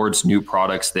pushing towards new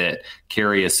products that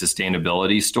carry a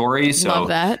sustainability story. So Love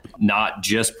that. Not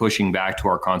just pushing back to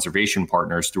our conservation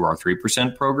partners through our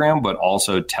 3% program, but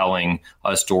also telling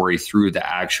a story through the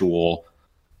actual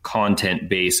content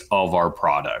base of our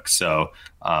products. So,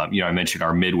 I mentioned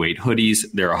our midweight hoodies.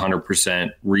 They're 100%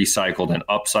 recycled and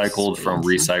upcycled from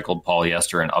recycled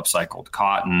polyester and upcycled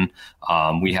cotton.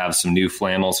 We have some new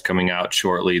flannels coming out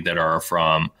shortly that are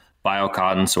from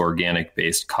biocotton, so organic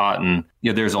based cotton.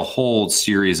 There's a whole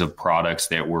series of products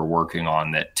that we're working on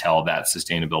that tell that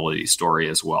sustainability story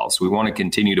as well. So we want to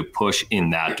continue to push in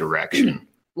that direction.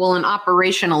 Well, and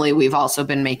operationally, we've also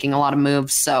been making a lot of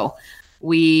moves. So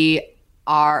we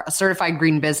are a certified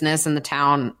green business in the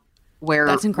town where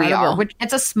That's incredible. we are, which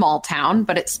it's a small town,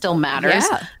 but it still matters.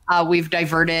 Yeah. We've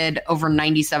diverted over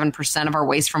 97% of our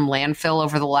waste from landfill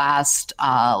over the last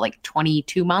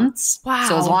 22 months. Wow.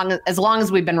 So as long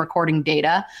as we've been recording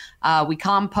data, we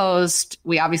compost,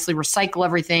 we obviously recycle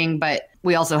everything, but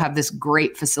we also have this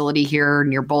great facility here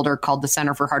near Boulder called the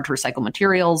Center for Hard to Recycle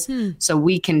Materials. So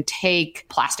we can take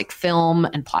plastic film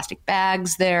and plastic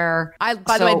bags there.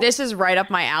 By the way, this is right up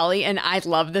my alley, and I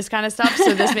love this kind of stuff.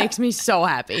 So this makes me so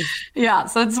happy. Yeah,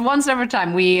 so it's one step at a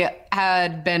time. We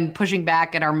had been pushing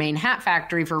back at our main hat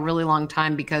factory for a really long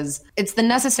time because it's the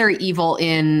necessary evil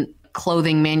in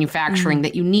clothing manufacturing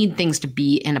that you need things to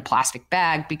be in a plastic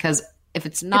bag, because if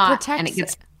it's not, and it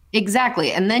gets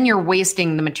exactly, and then you're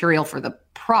wasting the material for the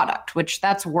product, which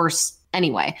that's worse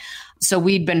anyway. So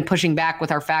we'd been pushing back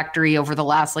with our factory over the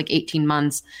last 18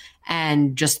 months.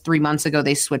 And just 3 months ago,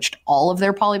 they switched all of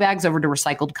their poly bags over to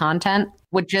recycled content,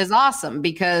 which is awesome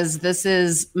because this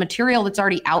is material that's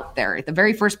already out there. The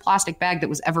very first plastic bag that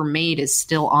was ever made is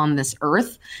still on this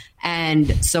earth.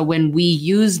 And so when we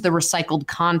use the recycled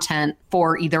content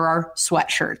for either our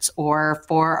sweatshirts or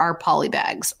for our poly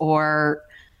bags or,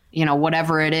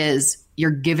 whatever it is,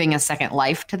 you're giving a second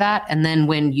life to that. And then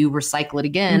when you recycle it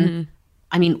again,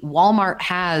 Walmart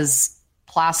has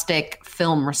plastic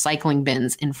film recycling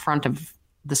bins in front of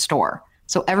the store.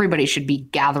 So everybody should be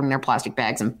gathering their plastic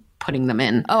bags and putting them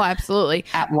in. Oh, absolutely.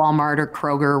 At Walmart or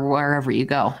Kroger, or wherever you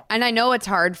go. And I know it's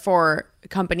hard for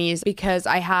companies because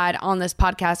I had on this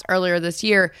podcast earlier this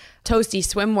year, Toasty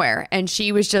Swimwear, and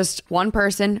she was just one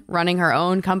person running her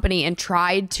own company and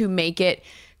tried to make it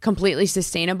completely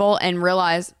sustainable and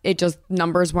realized it just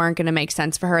numbers weren't going to make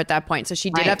sense for her at that point. So she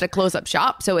did have to close up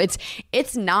shop. So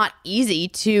it's not easy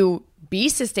to be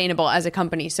sustainable as a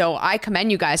company. So I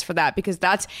commend you guys for that, because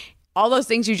that's all those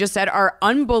things you just said are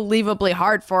unbelievably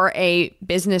hard for a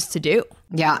business to do.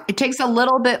 Yeah, it takes a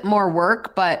little bit more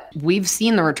work, but we've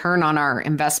seen the return on our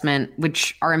investment,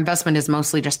 which our investment is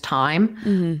mostly just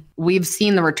time. We've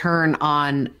seen the return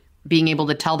on being able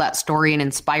to tell that story and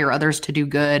inspire others to do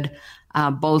good,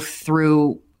 both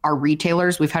through our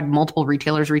retailers. We've had multiple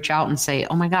retailers reach out and say,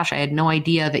 "Oh my gosh, I had no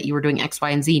idea that you were doing X,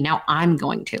 Y, and Z. Now I'm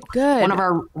going to." Good.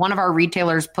 One of our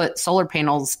retailers put solar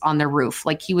panels on their roof.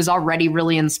 He was already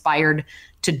really inspired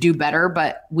to do better,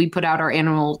 but we put out our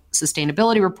annual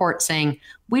sustainability report saying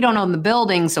we don't own the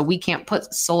building, so we can't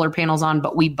put solar panels on,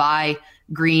 but we buy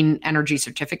green energy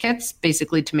certificates,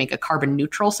 basically to make a carbon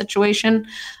neutral situation.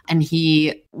 And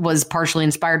he was partially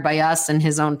inspired by us and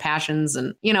his own passions.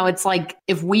 And, it's like,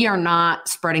 if we are not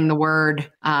spreading the word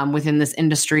within this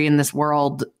industry, in this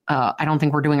world, I don't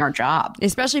think we're doing our job.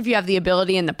 Especially if you have the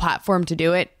ability and the platform to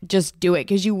do it, just do it,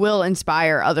 because you will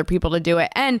inspire other people to do it.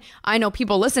 And I know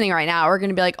people listening right now are going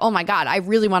to be like, oh my God, I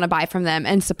really want to buy from them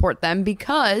and support them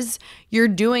because you're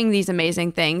doing these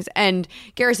amazing things. And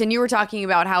Garrison, you were talking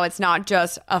about how it's not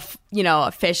just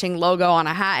a fishing logo on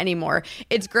a hat anymore.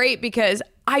 It's great because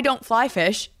I don't fly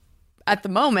fish at the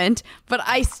moment, but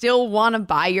I still want to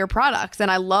buy your products. And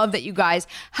I love that you guys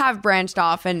have branched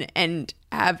off and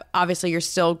have, obviously you're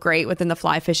still great within the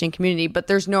fly fishing community, but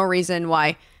there's no reason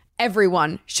why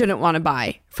everyone shouldn't want to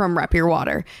buy from Rep Your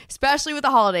Water, especially with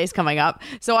the holidays coming up.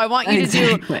 So I want you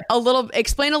to do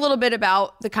explain a little bit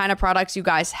about the kind of products you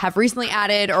guys have recently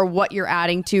added or what you're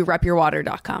adding to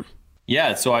repyourwater.com.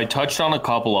 Yeah, so I touched on a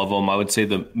couple of them. I would say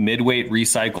the midweight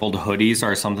recycled hoodies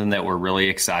are something that we're really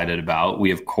excited about.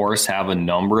 We, of course, have a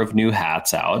number of new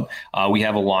hats out. We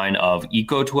have a line of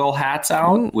EcoTwill hats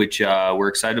out, which we're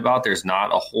excited about. There's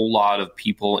not a whole lot of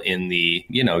people in the,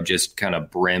 just kind of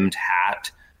brimmed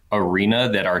hat arena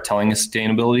that are telling a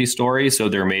sustainability story. So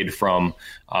they're made from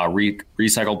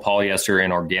recycled polyester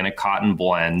and organic cotton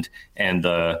blend, and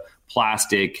the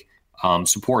plastic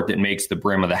support that makes the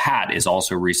brim of the hat is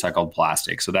also recycled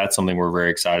plastic. So that's something we're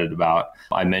very excited about.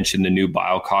 I mentioned the new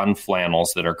BioCotton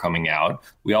flannels that are coming out.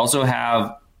 We also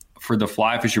have, for the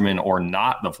fly fishermen or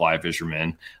not the fly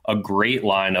fishermen, a great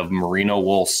line of merino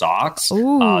wool socks.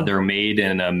 They're made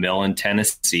in a mill in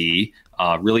Tennessee,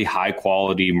 really high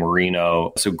quality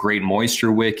merino. So great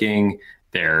moisture wicking.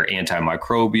 They're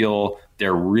antimicrobial.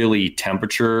 They're really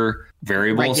temperature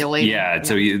variables. Yeah,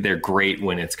 so they're great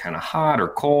when it's kind of hot or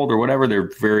cold or whatever.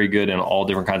 They're very good in all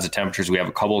different kinds of temperatures. We have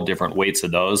a couple of different weights of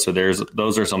those. So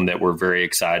those are some that we're very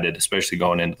excited, especially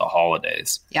going into the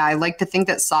holidays. Yeah, I like to think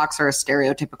that socks are a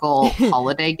stereotypical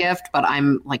holiday gift, but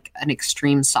I'm like an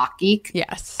extreme sock geek.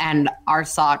 Yes. And our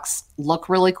socks look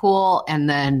really cool, and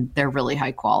then they're really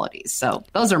high quality. So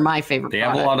those are my favorite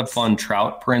products. Have a lot of fun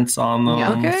trout prints on them.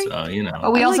 Yeah. Okay. So,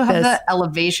 But we also have the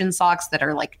elevation socks that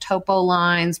are like topo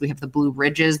lines. We have the blue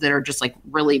ridges that are just like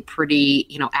really pretty,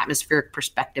 atmospheric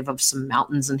perspective of some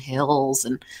mountains and hills.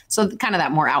 And so kind of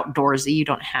that more outdoorsy, you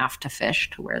don't have to fish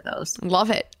to wear those. Love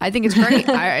it. I think it's great.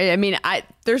 I mean,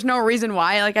 there's no reason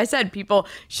why, like I said, people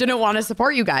shouldn't want to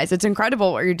support you guys. It's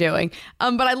incredible what you're doing.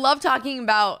 But I love talking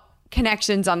about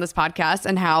connections on this podcast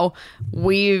and how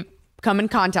we come in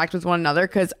contact with one another,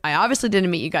 because I obviously didn't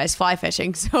meet you guys fly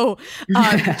fishing. So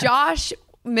Josh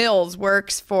Mills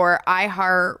works for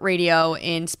iHeartRadio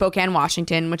in Spokane,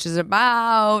 Washington, which is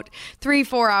about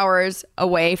 3-4 hours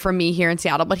away from me here in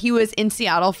Seattle. But he was in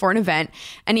Seattle for an event,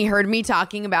 and he heard me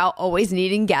talking about always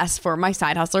needing guests for my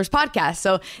Side Hustlers podcast.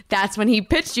 So that's when he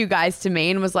pitched you guys to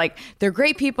me and was like, they're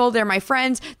great people. They're my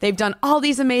friends. They've done all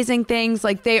these amazing things.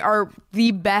 Like, they are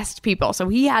the best people. So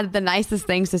he had the nicest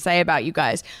things to say about you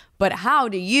guys. But how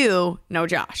do you know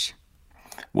Josh?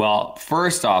 Well,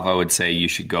 first off, I would say you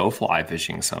should go fly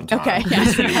fishing sometime. Okay.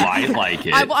 You might like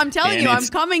it. I'm telling you, I'm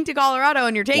coming to Colorado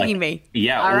and you're taking me.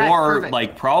 Yeah. All right, or perfect.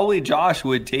 like probably Josh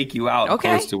would take you out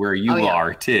close to where you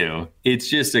are too. It's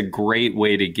just a great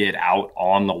way to get out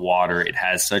on the water. It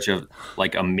has such a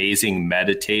amazing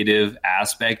meditative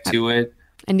aspect to it.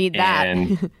 I need that.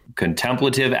 And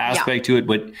contemplative aspect to it.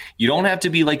 But you don't have to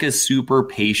be like a super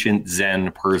patient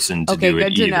Zen person to do it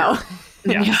good to either. know.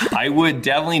 Yeah, I would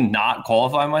definitely not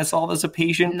qualify myself as a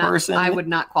patient person. I would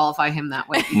not qualify him that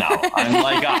way. No, I'm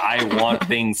like I want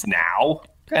things now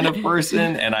kind of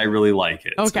person, and I really like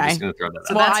it. Okay. So I'm just going to throw that out.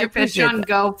 So that's your pitch on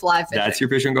Go Fly Fishing. That's your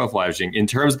pitch on Go Fly Fishing. In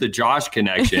terms of the Josh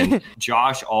connection,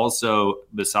 Josh also,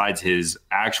 besides his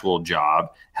actual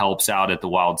job, helps out at the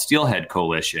Wild Steelhead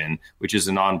Coalition, which is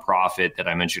a nonprofit that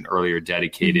I mentioned earlier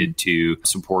dedicated to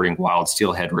supporting wild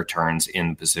steelhead returns in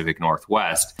the Pacific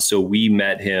Northwest. So we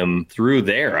met him through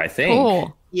there, I think.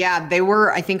 Cool. Yeah, they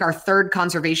were, I think, our third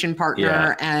conservation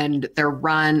partner, and they're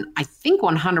run, I think,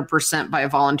 100% by a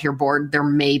volunteer board. There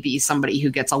may be somebody who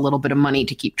gets a little bit of money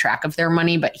to keep track of their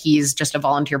money, but he's just a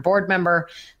volunteer board member.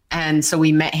 And so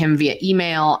we met him via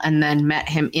email and then met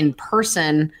him in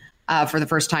person for the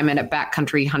first time at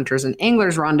Backcountry Hunters and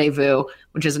Anglers Rendezvous,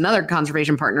 which is another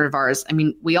conservation partner of ours. I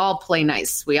mean, we all play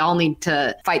nice. We all need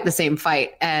to fight the same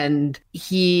fight. And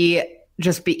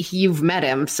you've met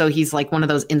him, so he's like one of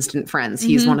those instant friends.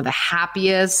 He's one of the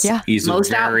happiest, he's most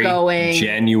a very outgoing,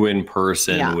 genuine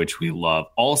person, which we love.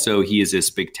 Also, he is a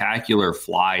spectacular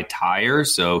fly tire.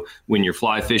 So when you're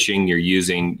fly fishing, you're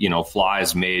using,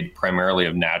 flies made primarily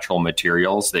of natural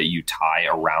materials that you tie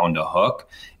around a hook.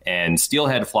 And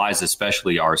steelhead flies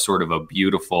especially are sort of a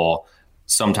beautiful,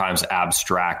 sometimes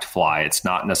abstract fly. It's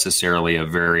not necessarily a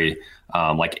very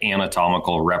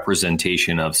anatomical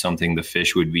representation of something the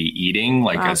fish would be eating,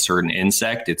 like a certain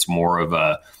insect. It's more of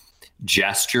a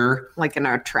gesture, like an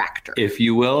attractor, if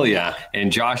you will. Yeah.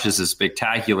 And Josh is a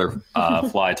spectacular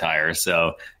fly tire.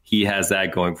 So he has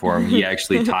that going for him. He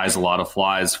actually ties a lot of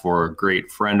flies for a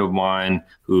great friend of mine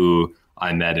who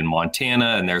I met in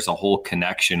Montana, and there's a whole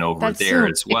connection over there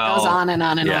as well. It goes on and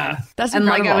on and on. That's and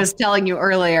incredible. like I was telling you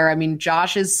earlier, I mean,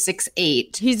 Josh is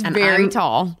 6'8". He's very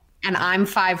tall. And I'm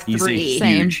 5'3". He's a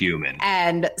huge human.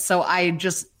 And so I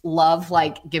just love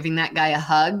like giving that guy a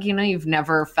hug. You know, you've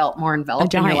never felt more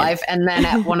enveloped in your life. And then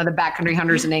at one of the Backcountry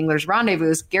Hunters and Anglers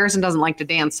rendezvous, Garrison doesn't like to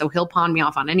dance, so he'll pawn me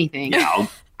off on anything. Yeah,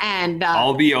 and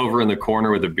I'll be over in the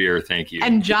corner with a beer. Thank you.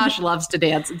 And Josh loves to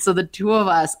dance. And so the two of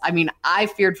us, I mean, I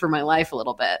feared for my life a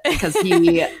little bit because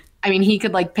he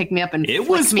could like pick me up and it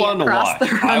was fun to watch.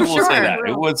 I will say that.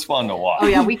 It was fun to watch. Oh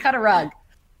yeah, we cut a rug.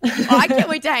 Well, I can't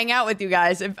wait to hang out with you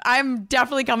guys. I'm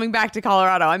definitely coming back to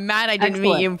Colorado. I'm mad I didn't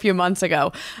meet you a few months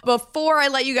ago. Before I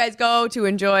let you guys go to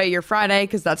enjoy your Friday,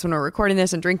 because that's when we're recording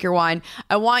this, and drink your wine,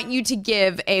 I want you to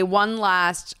give one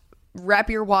last rep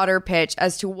your water pitch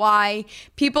as to why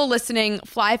people listening,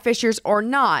 fly fishers or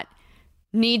not,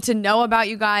 need to know about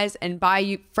you guys and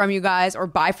buy from you guys or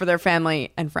buy for their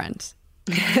family and friends.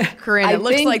 Corinne, it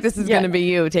looks like this is going to be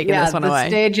you taking this one away. The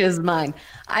stage is mine.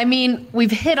 I mean,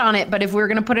 we've hit on it, but if we're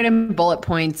going to put it in bullet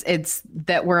points, it's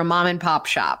that we're a mom and pop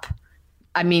shop.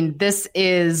 I mean, this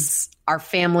is our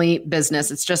family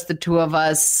business. It's just the two of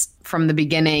us from the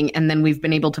beginning. And then we've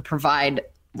been able to provide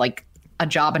like a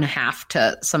job and a half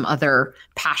to some other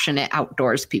passionate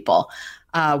outdoors people.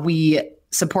 We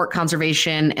support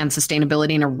conservation and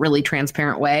sustainability in a really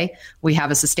transparent way. We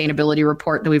have a sustainability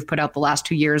report that we've put out the last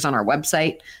 2 years on our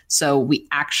website. So we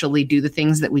actually do the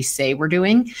things that we say we're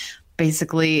doing.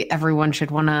 Basically, everyone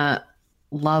should want to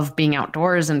love being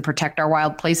outdoors and protect our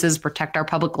wild places, protect our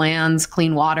public lands,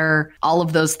 clean water, all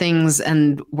of those things.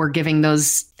 And we're giving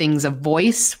those things a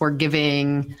voice. We're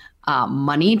giving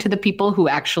money to the people who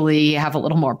actually have a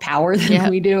little more power than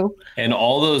we do. And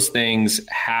all those things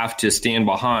have to stand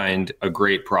behind a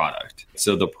great product.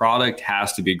 So the product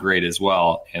has to be great as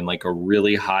well. And like a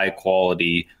really high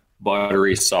quality,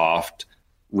 buttery soft,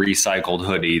 recycled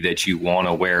hoodie that you want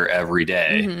to wear every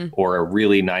day, or a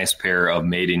really nice pair of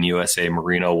made in USA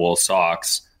merino wool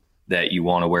socks that you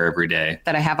want to wear every day.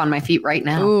 That I have on my feet right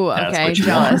now. Ooh, okay.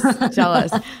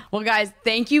 Jealous. Well, guys,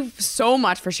 thank you so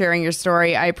much for sharing your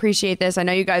story. I appreciate this. I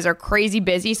know you guys are crazy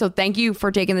busy, so thank you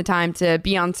for taking the time to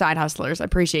be on Side Hustlers. I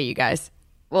appreciate you guys.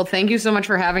 Well, thank you so much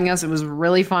for having us. It was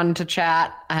really fun to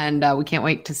chat, and we can't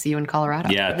wait to see you in Colorado.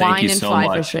 Yeah, thank you so much.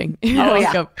 Wine and fly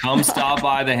fishing. Come stop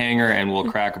by the hangar and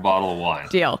we'll crack a bottle of wine.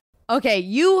 Deal. Okay,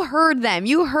 you heard them.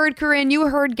 You heard Corinne. You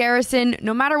heard Garrison.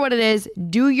 No matter what it is,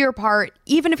 do your part.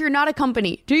 Even if you're not a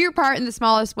company, do your part in the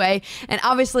smallest way. And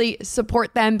obviously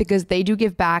support them because they do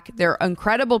give back. They're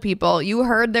incredible people. You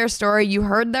heard their story. You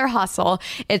heard their hustle.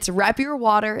 It's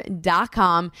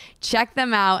repyourwater.com. Check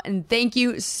them out. And thank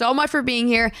you so much for being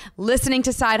here, listening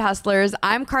to Side Hustlers.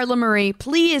 I'm Carla Marie.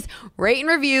 Please rate and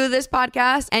review this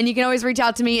podcast. And you can always reach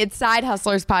out to me at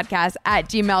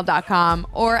sidehustlerspodcast@gmail.com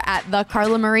or at the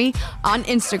Carla Marie on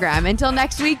Instagram. Until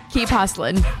next week, keep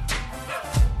hustling.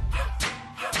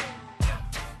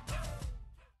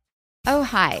 Oh,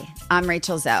 hi, I'm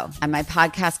Rachel Zoe, and my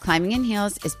podcast, Climbing in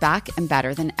Heels, is back and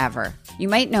better than ever. You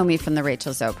might know me from the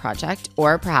Rachel Zoe Project,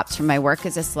 or perhaps from my work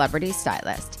as a celebrity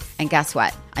stylist. And guess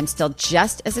what? I'm still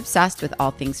just as obsessed with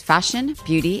all things fashion,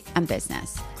 beauty, and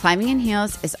business. Climbing in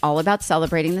Heels is all about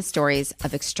celebrating the stories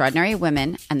of extraordinary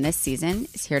women, and this season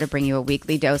is here to bring you a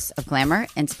weekly dose of glamour,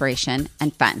 inspiration,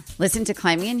 and fun. Listen to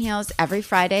Climbing in Heels every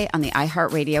Friday on the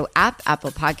iHeartRadio app,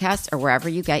 Apple Podcasts, or wherever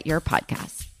you get your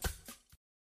podcasts.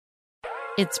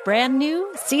 It's brand new,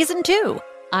 Season 2.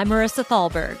 I'm Marissa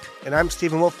Thalberg. And I'm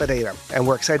Stephen Wolf Pereira. And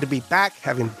we're excited to be back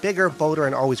having bigger, bolder,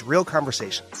 and always real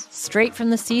conversations. Straight from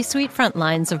the C-suite front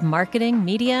lines of marketing,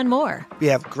 media, and more. We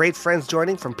have great friends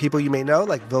joining from people you may know,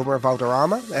 like Vilmer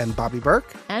Valderrama and Bobby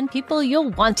Burke. And people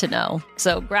you'll want to know.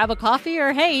 So grab a coffee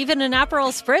or, hey, even an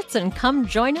Aperol Spritz and come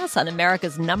join us on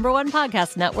America's #1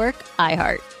 podcast network,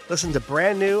 iHeart. Listen to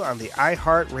brand new on the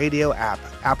iHeartRadio app,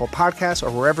 Apple Podcasts,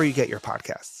 or wherever you get your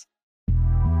podcasts.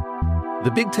 The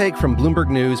Big Take from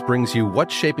Bloomberg News brings you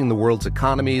what's shaping the world's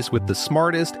economies with the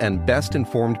smartest and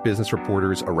best-informed business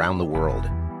reporters around the world.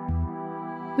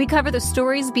 We cover the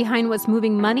stories behind what's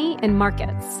moving money and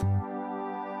markets.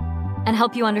 And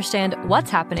help you understand what's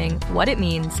happening, what it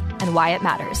means, and why it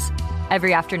matters.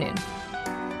 Every afternoon.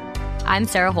 I'm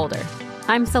Sarah Holder.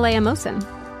 I'm Saleha Mohsin.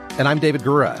 And I'm David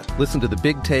Gura. Listen to The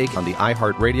Big Take on the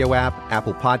iHeartRadio app,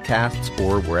 Apple Podcasts,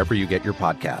 or wherever you get your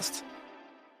podcasts.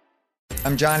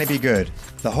 I'm Johnny B. Good,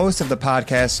 the host of the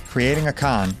podcast Creating a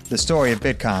Con, the story of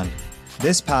Bitcoin.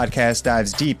 This podcast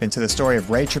dives deep into the story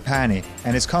of Ray Trapani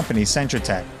and his company,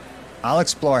 CentraTech. I'll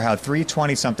explore how three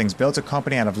 20-somethings built a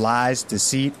company out of lies,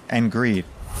 deceit, and greed.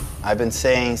 I've been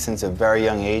saying since a very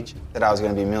young age that I was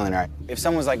going to be a millionaire. If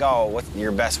someone's like, oh, what's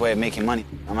your best way of making money?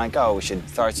 I'm like, oh, we should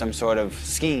start some sort of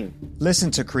scheme. Listen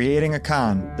to Creating a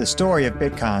Con, the story of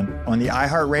Bitcon, on the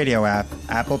iHeartRadio app,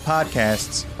 Apple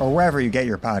Podcasts, or wherever you get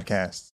your podcasts.